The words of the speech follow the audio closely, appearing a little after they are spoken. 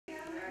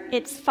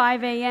It's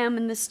 5 a.m.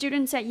 and the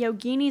students at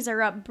Yogini's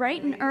are up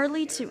bright and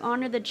early to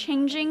honor the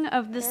changing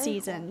of the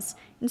seasons.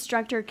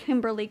 Instructor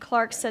Kimberly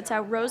Clark sets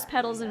out rose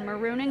petals in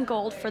maroon and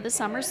gold for the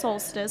summer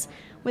solstice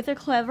with a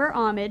clever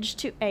homage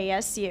to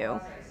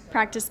ASU.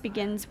 Practice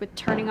begins with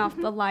turning off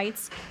the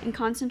lights and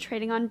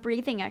concentrating on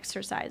breathing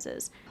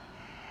exercises.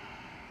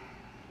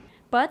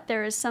 But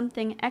there is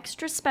something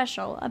extra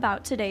special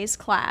about today's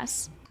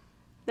class.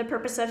 The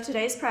purpose of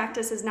today's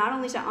practice is not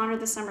only to honor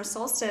the summer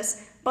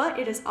solstice, but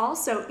it is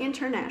also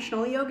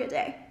International Yoga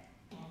Day.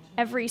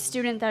 Every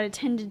student that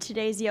attended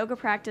today's yoga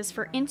practice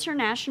for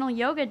International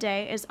Yoga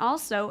Day is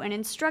also an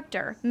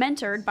instructor,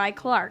 mentored by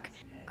Clark.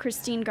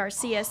 Christine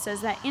Garcia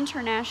says that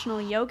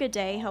International Yoga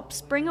Day helps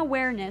bring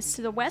awareness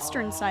to the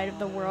Western side of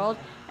the world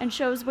and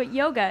shows what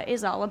yoga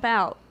is all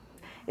about.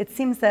 It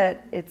seems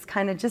that it's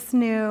kind of just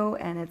new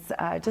and it's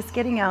just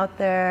getting out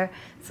there,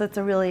 so it's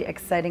a really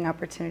exciting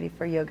opportunity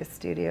for yoga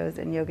studios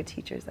and yoga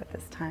teachers at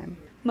this time.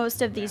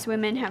 Most of these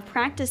women have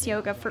practiced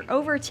yoga for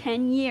over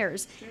 10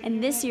 years,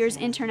 and this year's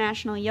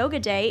International Yoga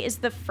Day is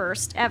the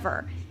first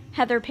ever.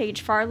 Heather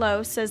Page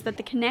Farlow says that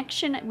the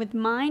connection with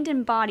mind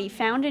and body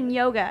found in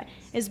yoga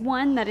is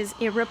one that is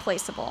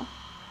irreplaceable.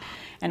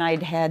 And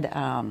I'd had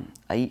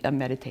a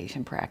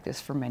meditation practice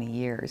for many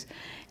years,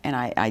 and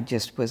I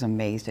just was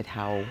amazed at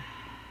how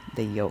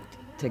they yoked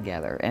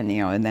together, and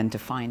and then to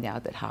find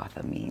out that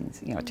hatha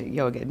means, to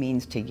yoga, it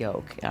means to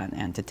yoke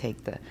and to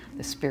take the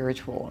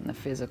spiritual and the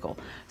physical.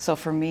 So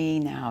for me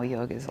now,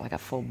 yoga is like a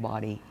full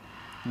body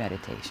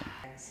meditation.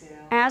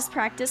 As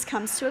practice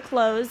comes to a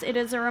close, it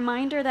is a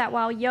reminder that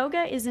while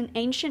yoga is an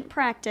ancient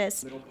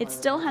practice, it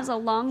still has a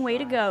long way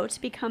to go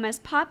to become as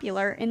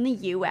popular in the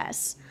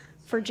U.S.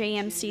 For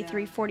JMC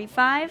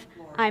 345,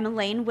 I'm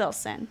Elaine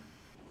Wilson.